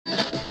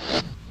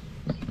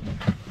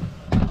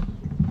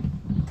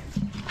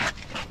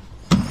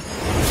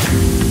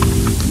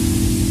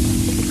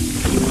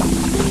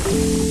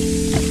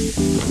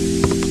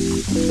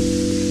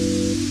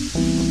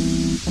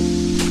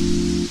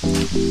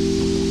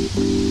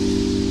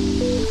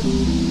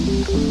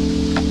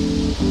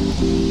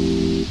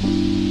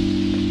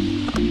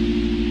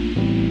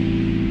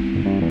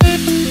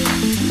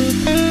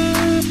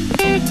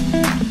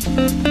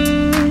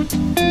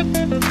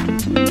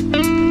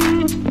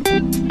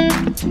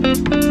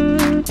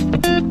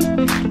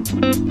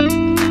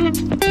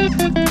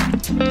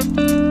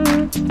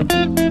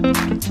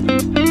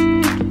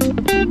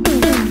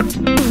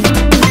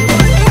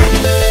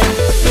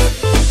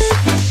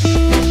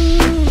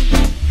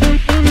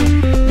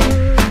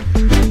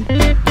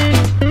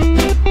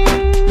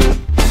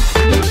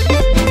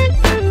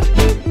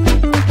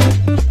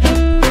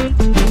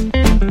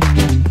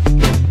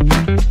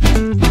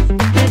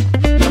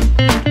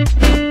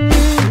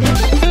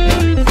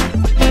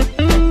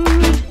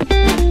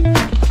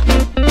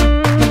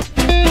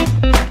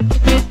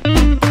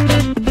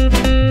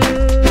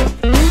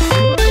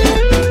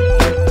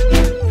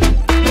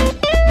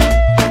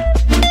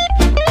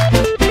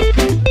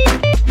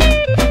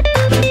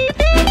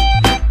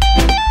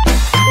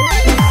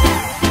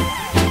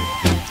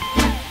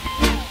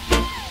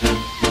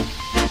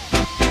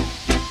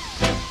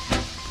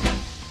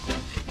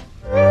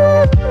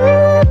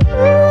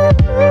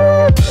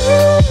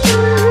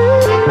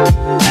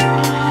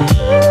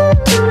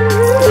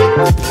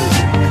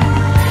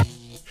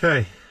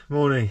Okay,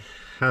 morning,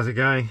 how's it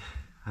going?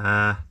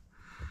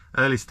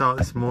 Early start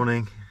this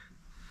morning,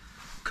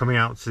 coming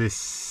out to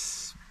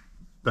this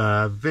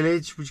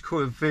village, would you call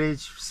it a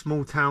village,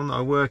 small town that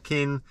I work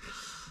in,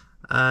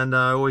 and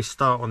I always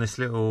start on this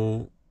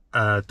little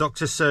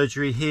doctor's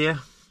surgery here,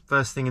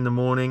 first thing in the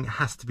morning. It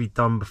has to be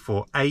done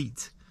before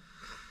 8,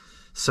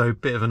 so a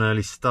bit of an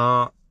early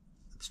start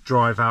to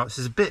drive out. This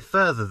is a bit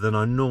further than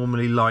I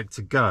normally like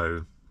to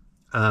go.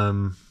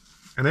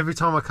 And every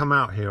time I come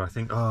out here I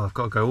think, oh, I've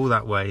got to go all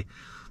that way,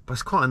 but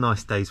it's quite a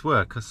nice day's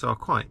work, so I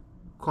quite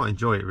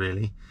enjoy it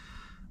really.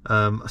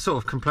 I sort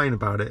of complain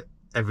about it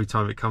every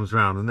time it comes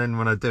around, and then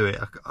when I do it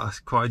I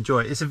quite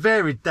enjoy it. It's a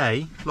varied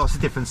day, lots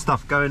of different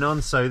stuff going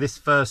on. So this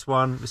first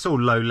one, it's all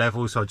low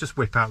level, so I just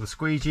whip out the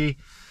squeegee,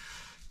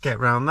 get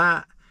round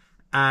that,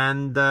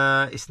 and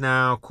it's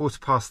now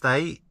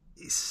 8:15.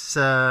 It's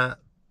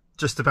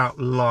just about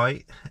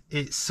light.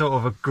 It's sort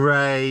of a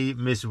grey,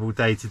 miserable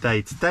day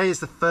today. Today is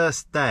the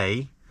first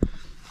day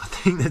I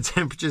think the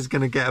temperature is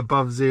going to get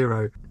above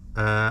 0.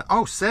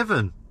 Oh,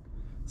 7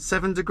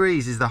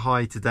 degrees is the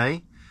high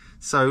today,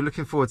 so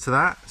looking forward to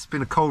that. It's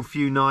been a cold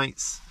few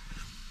nights.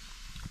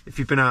 If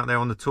you've been out there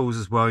on the tools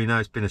as well, you know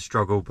it's been a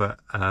struggle, but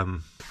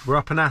we're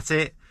up and at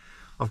it.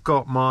 I've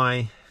got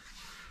my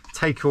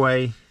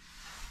takeaway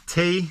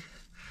tea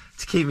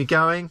to keep me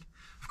going.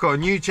 I've got a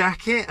new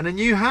jacket and a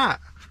new hat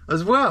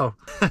as well.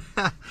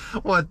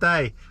 What a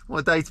day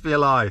to be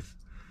alive.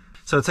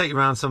 So I'll take you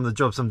around some of the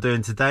jobs I'm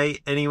doing today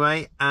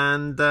anyway,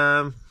 and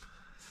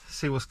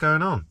see what's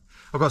going on.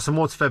 I've got some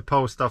water-fed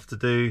pole stuff to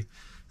do,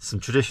 some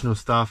traditional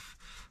stuff,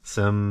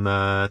 some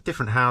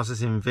different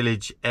houses in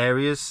village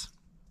areas.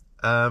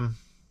 So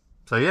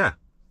yeah,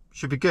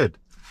 should be good.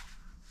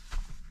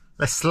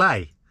 Let's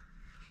slay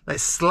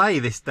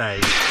this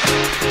day.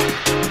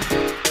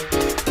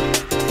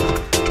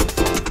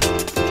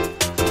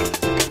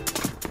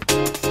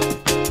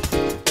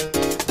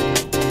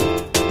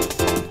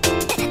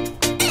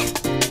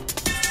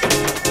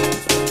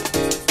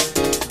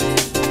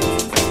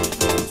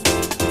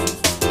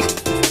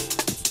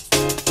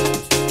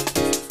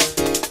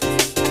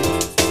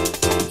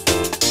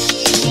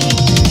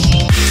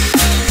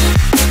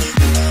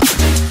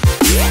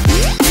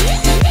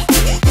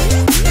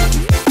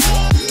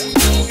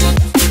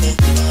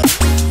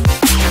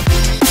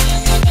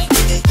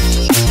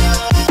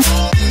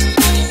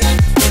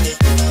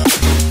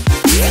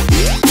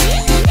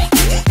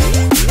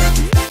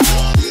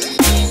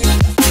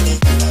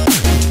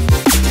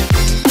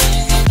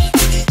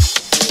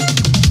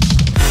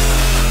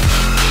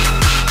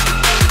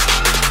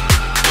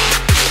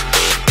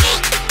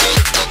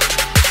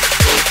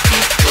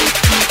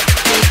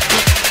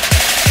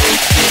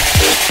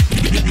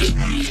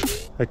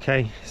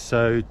 Okay,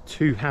 so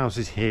 2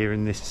 houses here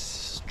in this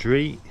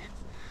street,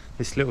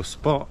 this little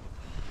spot,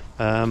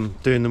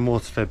 doing the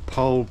mortar-fed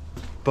pole,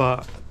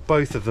 but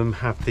both of them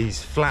have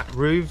these flat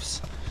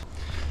roofs.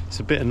 It's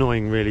a bit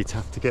annoying really to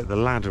have to get the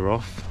ladder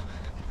off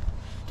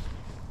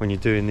when you're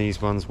doing these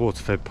ones,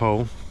 water-fed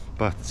pole,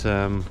 but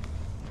at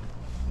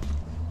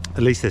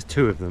least there's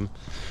 2 of them,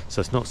 so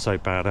it's not so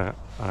bad. I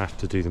have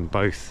to do them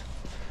both.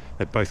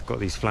 They've both got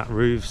these flat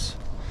roofs,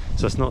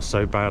 so it's not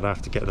so bad. I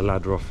have to get the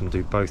ladder off and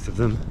do both of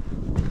them.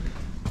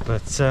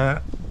 But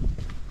there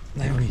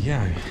we go.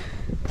 I'm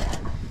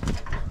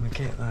gonna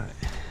get that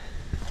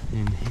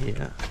in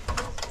here.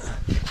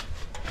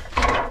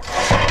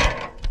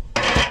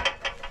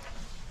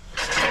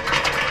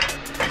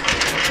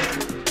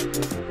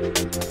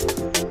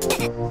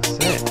 That's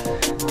it.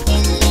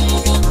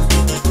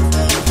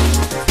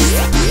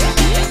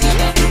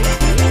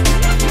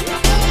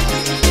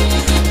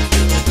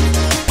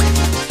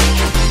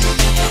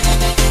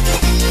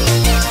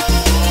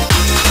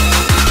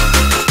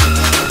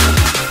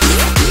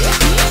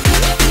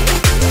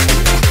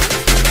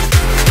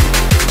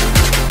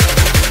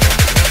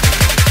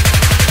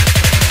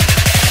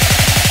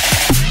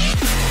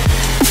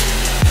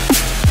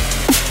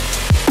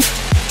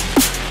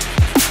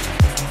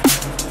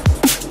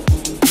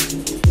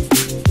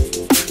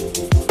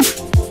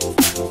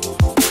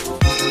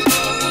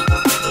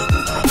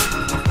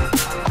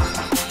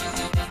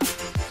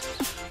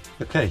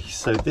 Okay,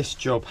 so this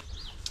job,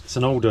 it's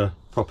an older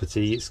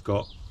property. It's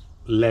got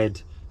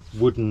lead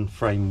wooden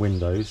frame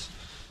windows,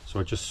 so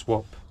I just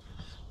swap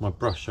my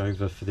brush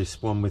over for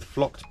this one with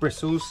flocked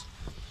bristles.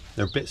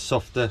 They're a bit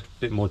softer, a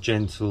bit more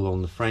gentle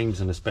on the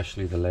frames, and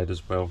especially the lead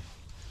as well.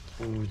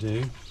 All we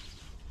do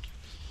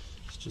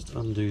is just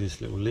undo this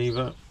little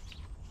lever,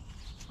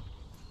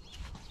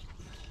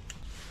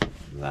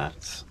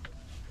 that,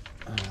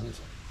 and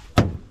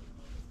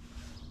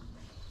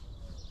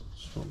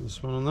swap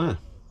this one on there.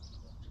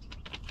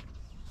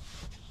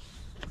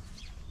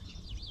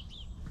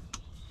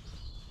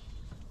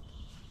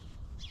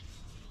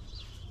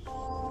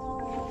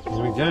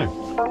 There we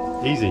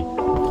go, easy.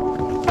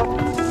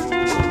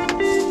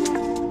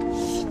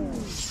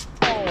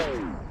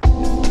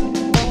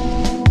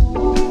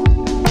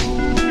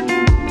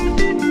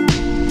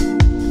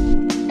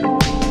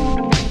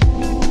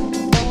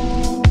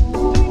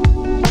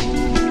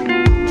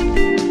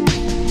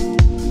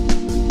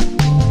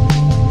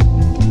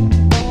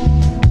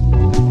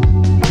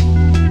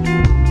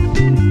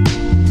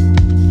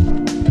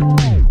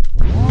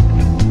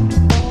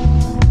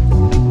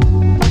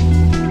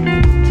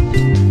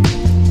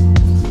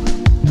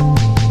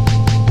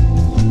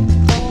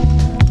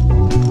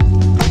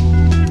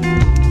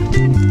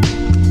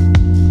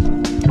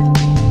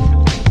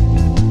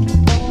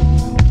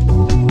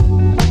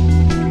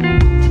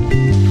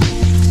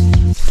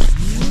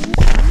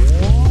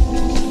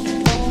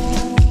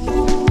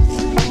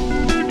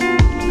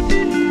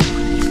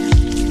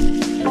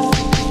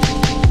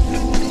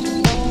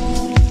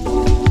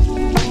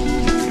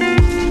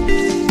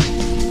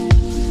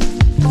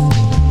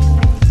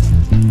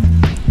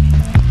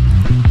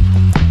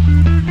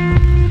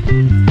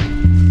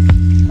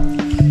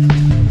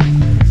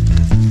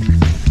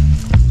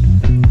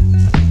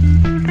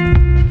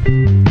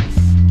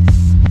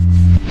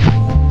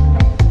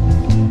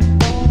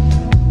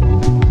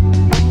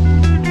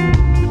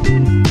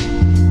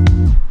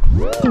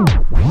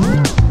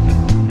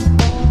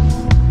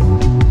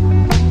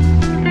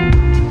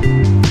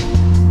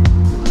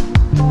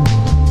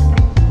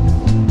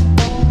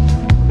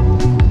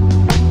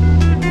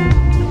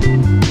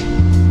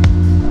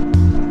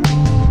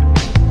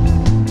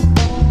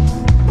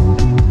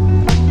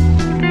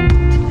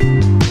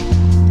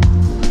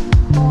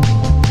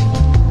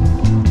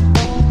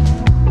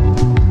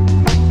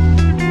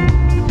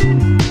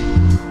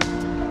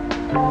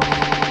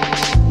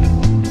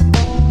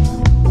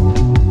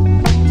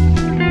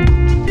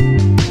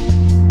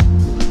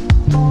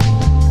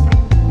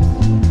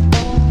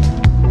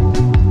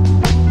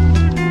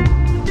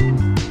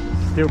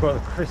 Still got the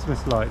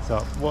Christmas lights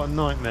up. What a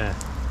nightmare.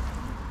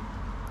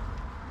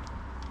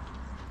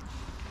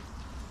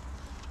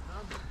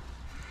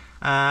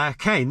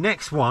 Okay,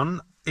 next one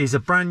is a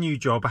brand new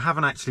job. I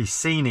haven't actually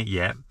seen it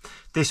yet.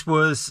 This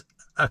was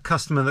a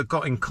customer that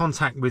got in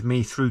contact with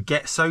me through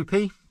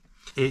GetSoapy.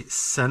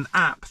 It's an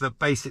app that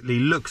basically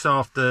looks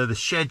after the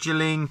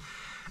scheduling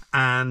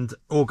and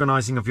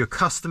organising of your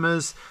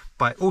customers,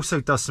 but it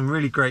also does some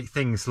really great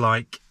things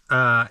like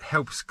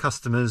helps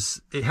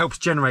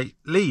generate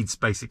leads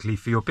basically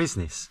for your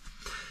business.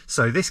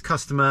 So this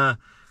customer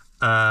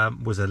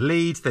was a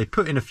lead. They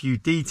put in a few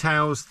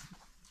details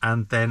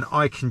and then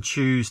I can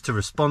choose to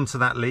respond to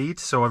that lead.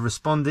 So I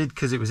responded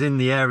because it was in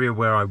the area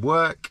where I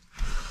work,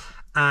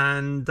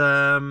 and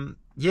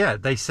yeah,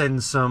 they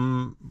send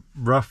some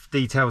rough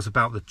details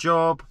about the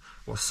job,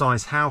 what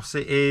size house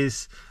it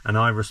is, and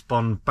I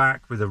respond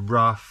back with a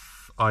rough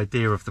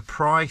idea of the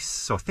price.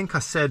 So I think I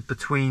said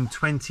between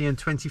 20 and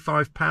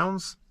 25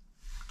 pounds.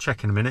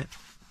 Check in a minute.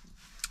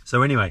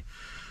 So anyway,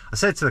 I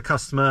said to the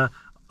customer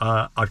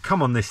I'd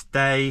come on this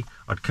day,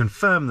 I'd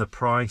confirm the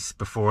price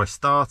before I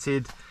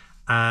started,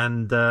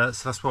 and so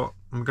that's what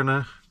I'm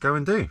gonna go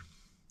and do.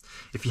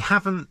 If you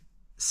haven't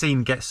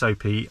seen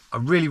GetSoapy, I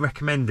really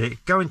recommend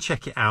it. Go and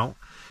check it out.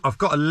 I've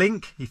got a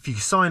link. If you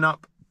sign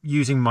up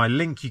using my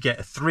link, you get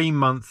a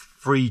 3-month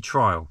free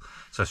trial.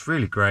 So it's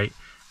really great.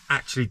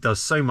 Actually does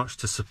so much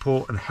to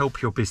support and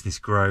help your business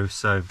grow.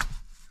 So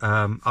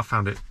I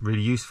found it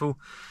really useful.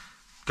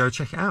 Go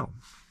check it out.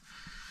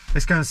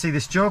 Let's go and see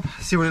this job,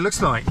 see what it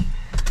looks like.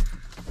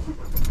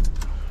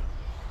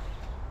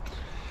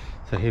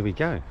 So here we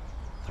go.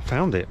 I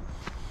found it.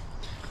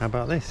 How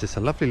about this? It's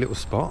a lovely little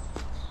spot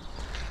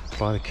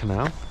by the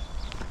canal.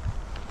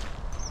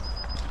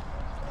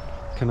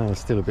 Canal is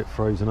still a bit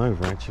frozen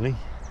over actually.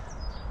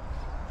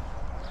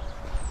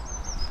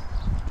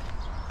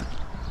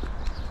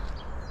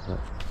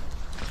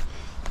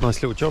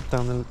 Nice little job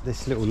down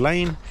this little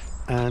lane,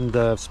 and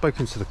I've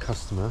spoken to the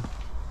customer.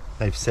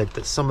 They've said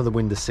that some of the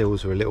window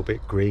sills are a little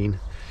bit green.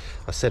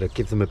 I said I'd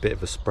give them a bit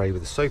of a spray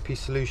with a soapy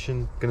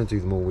solution. Going to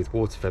do them all with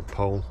water-fed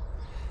pole,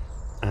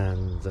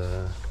 and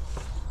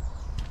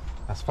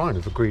that's fine.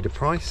 We've agreed a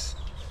price,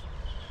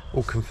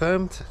 all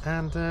confirmed,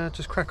 and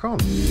just crack on.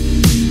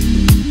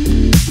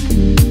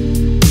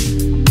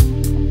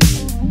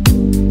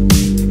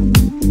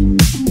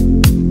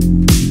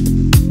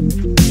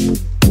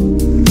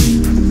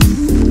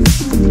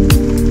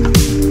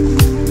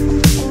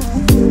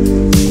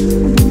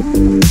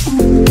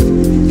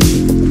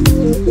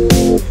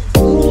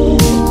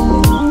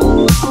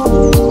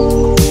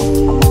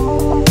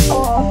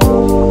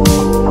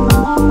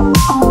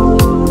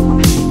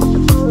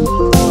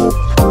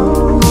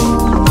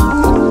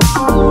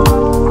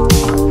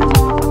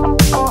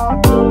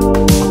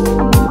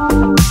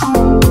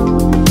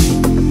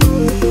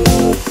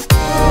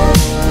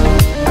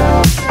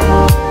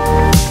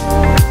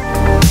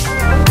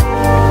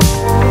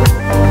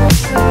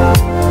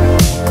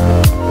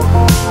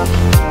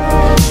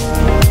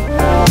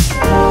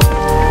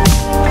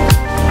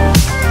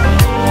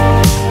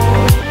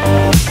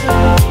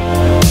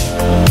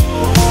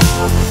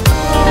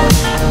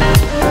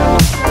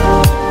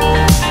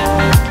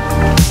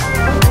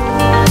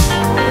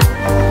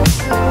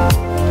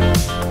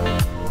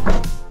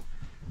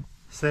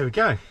 there we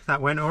go,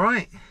 that went all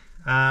right.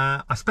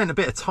 I spent a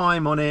bit of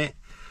time on it,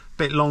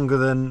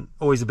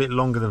 always a bit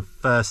longer than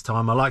first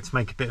time. I like to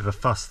make a bit of a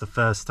fuss the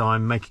first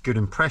time, make a good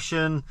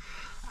impression,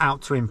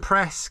 out to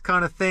impress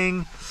kind of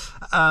thing.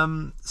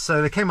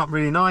 So they came up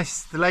really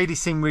nice. The lady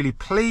seemed really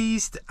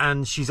pleased,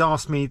 and she's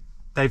asked me,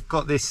 they've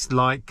got this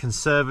like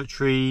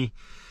conservatory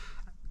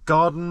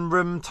garden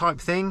room type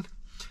thing.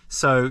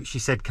 So she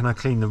said, can I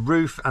clean the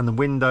roof and the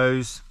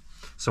windows?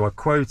 So I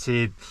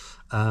quoted,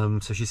 so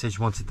she said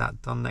she wanted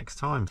that done next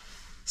time.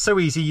 So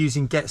easy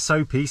using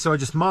GetSoapy. So I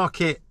just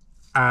mark it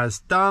as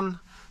done.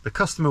 The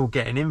customer will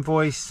get an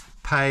invoice,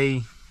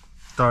 pay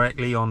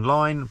directly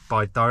online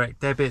by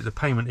direct debit. The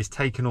payment is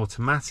taken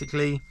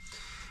automatically.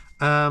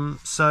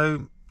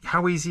 So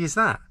how easy is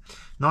that?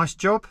 Nice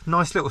job,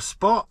 nice little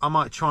spot. I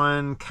might try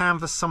and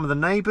canvass some of the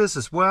neighbours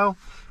as well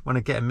when I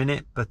get a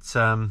minute, but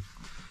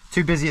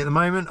too busy at the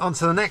moment. On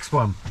to the next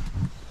one.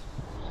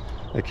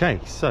 Okay,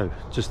 so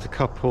just a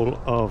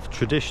couple of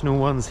traditional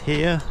ones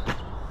here.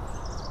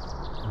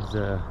 There's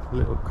a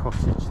little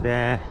cottage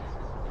there,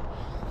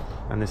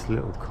 and this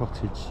little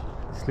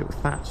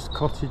thatched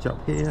cottage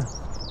up here.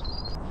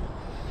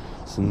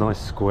 Some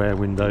nice square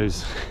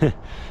windows.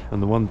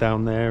 And the one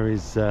down there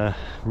is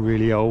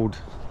really old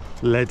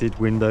leaded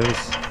windows.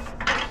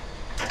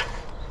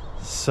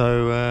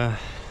 So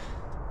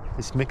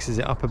this mixes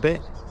it up a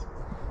bit.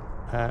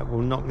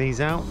 We'll knock these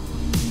out,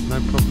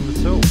 no problem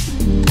at all.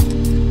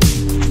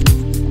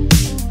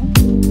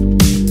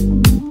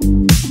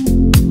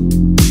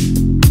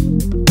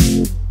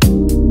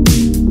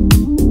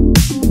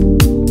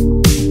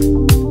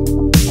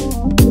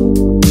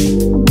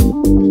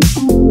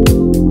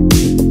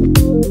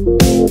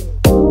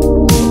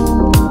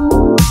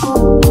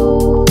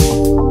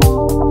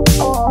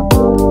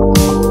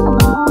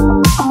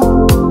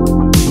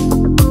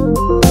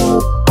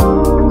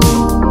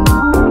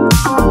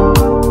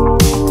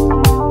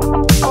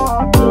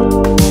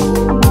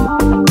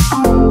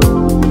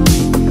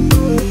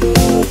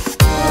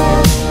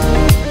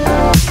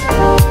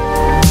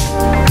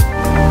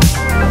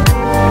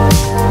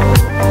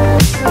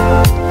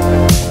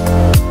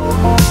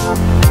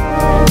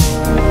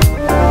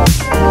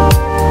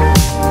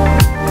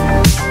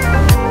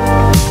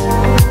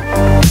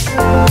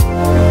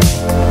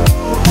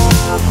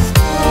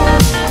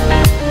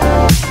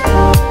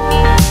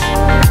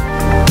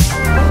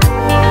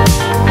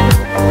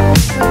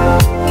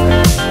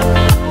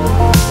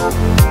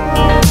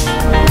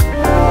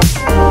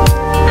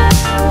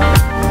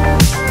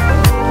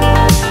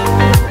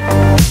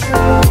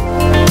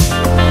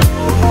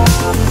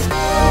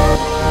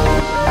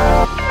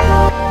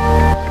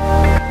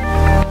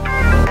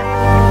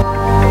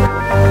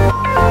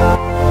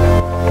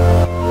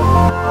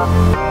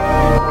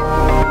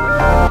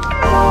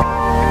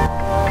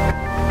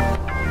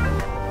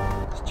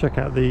 Check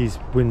out these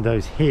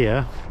windows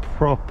here,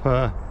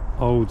 proper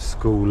old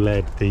school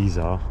lead these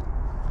are.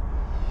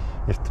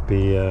 You have to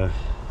be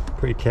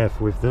pretty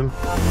careful with them.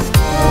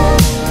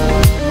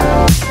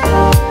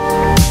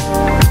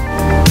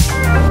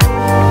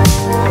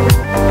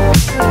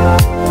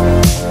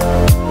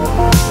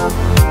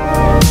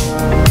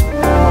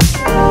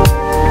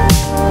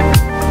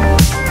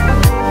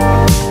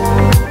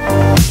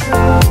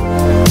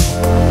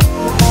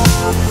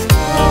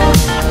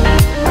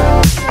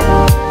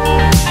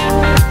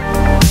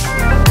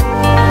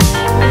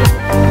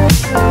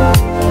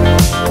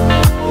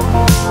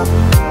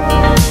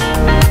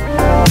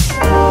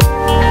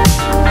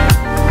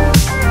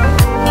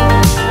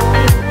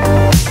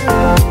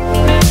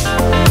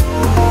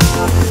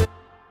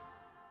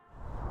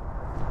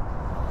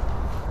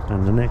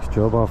 And the next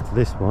job after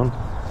this one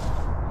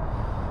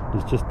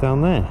is just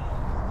down there.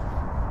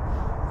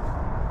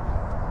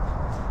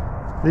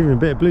 Leaving a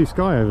bit of blue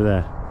sky over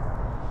there.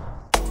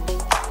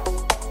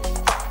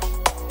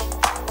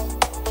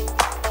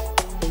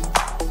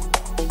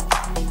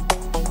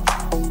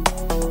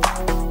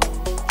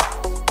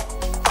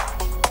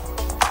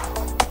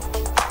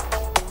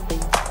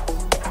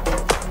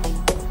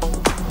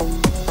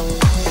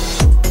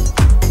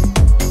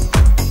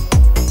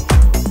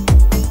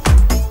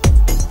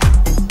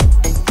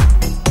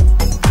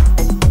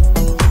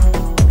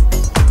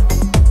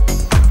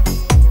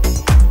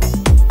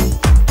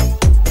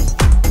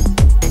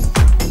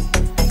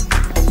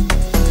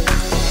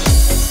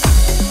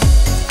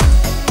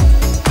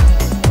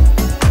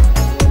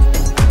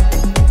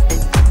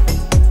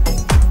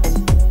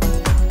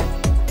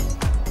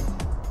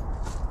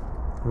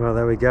 Well,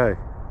 there we go.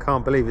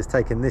 Can't believe it's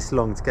taken this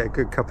long to get a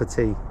good cup of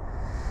tea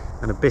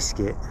and a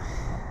biscuit.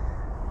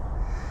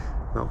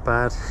 Not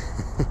bad.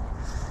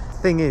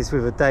 Thing is,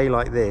 with a day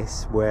like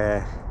this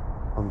where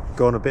I'm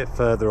gone a bit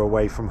further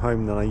away from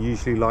home than I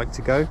usually like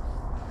to go,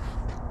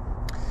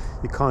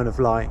 you kind of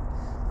like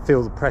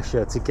feel the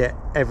pressure to get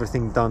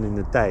everything done in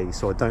the day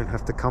so I don't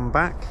have to come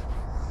back.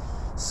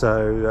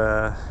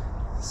 So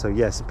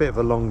yes, a bit of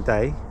a long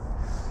day,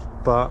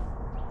 but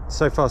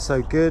so far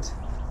so good.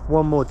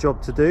 One more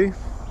job to do.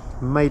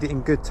 Made it in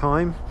good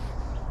time,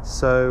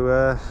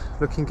 so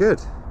looking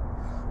good.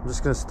 I'm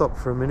just going to stop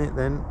for a minute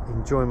then,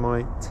 enjoy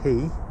my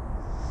tea,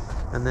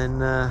 and then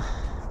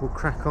we'll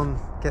crack on,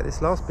 get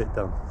this last bit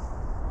done.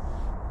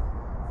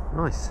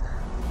 Nice.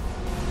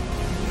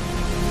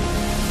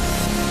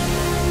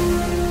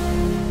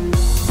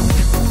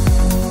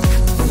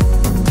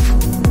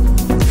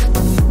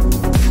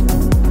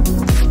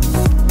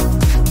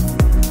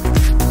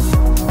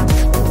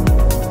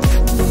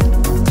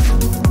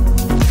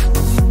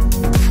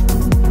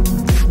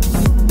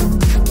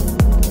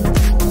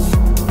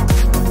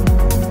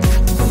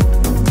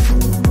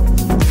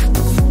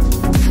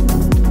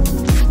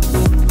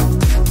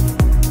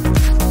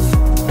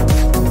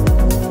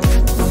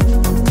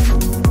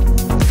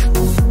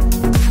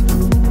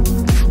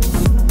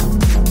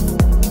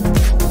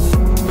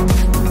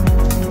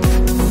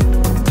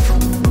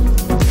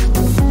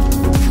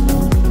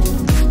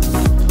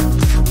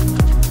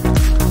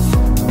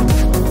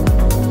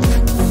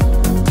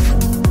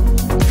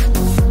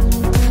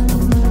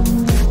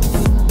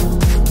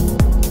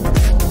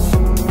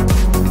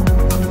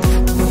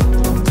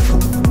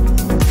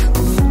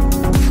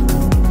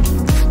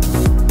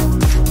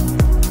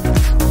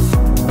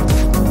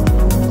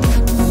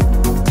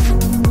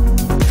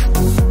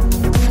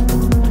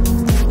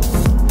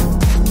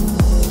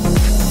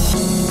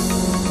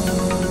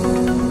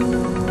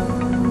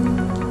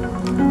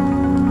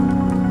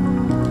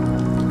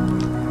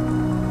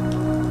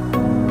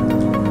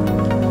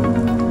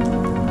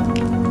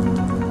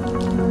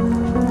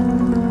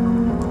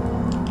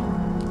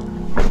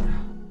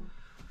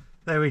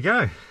 There we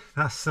go,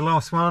 that's the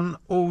last one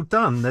all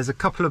done. There's a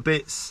couple of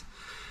bits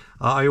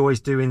I always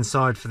do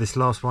inside for this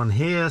last one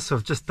here, so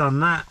I've just done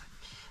that,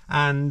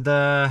 and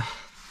I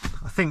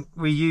think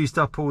we used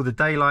up all the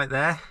daylight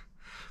there,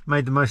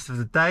 made the most of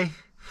the day.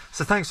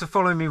 So thanks for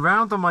following me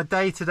around on my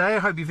day today. I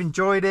hope you've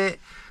enjoyed it.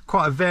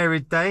 Quite a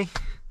varied day,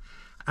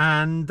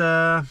 and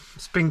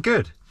it's been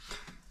good.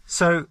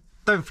 So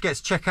don't forget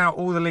to check out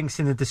all the links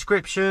in the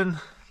description,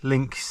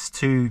 links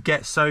to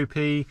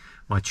GetSoapy,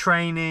 my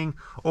training,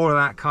 all of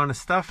that kind of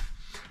stuff.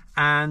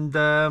 And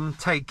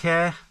take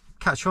care.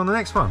 Catch you on the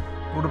next one.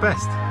 All the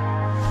best.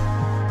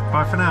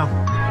 Bye for now.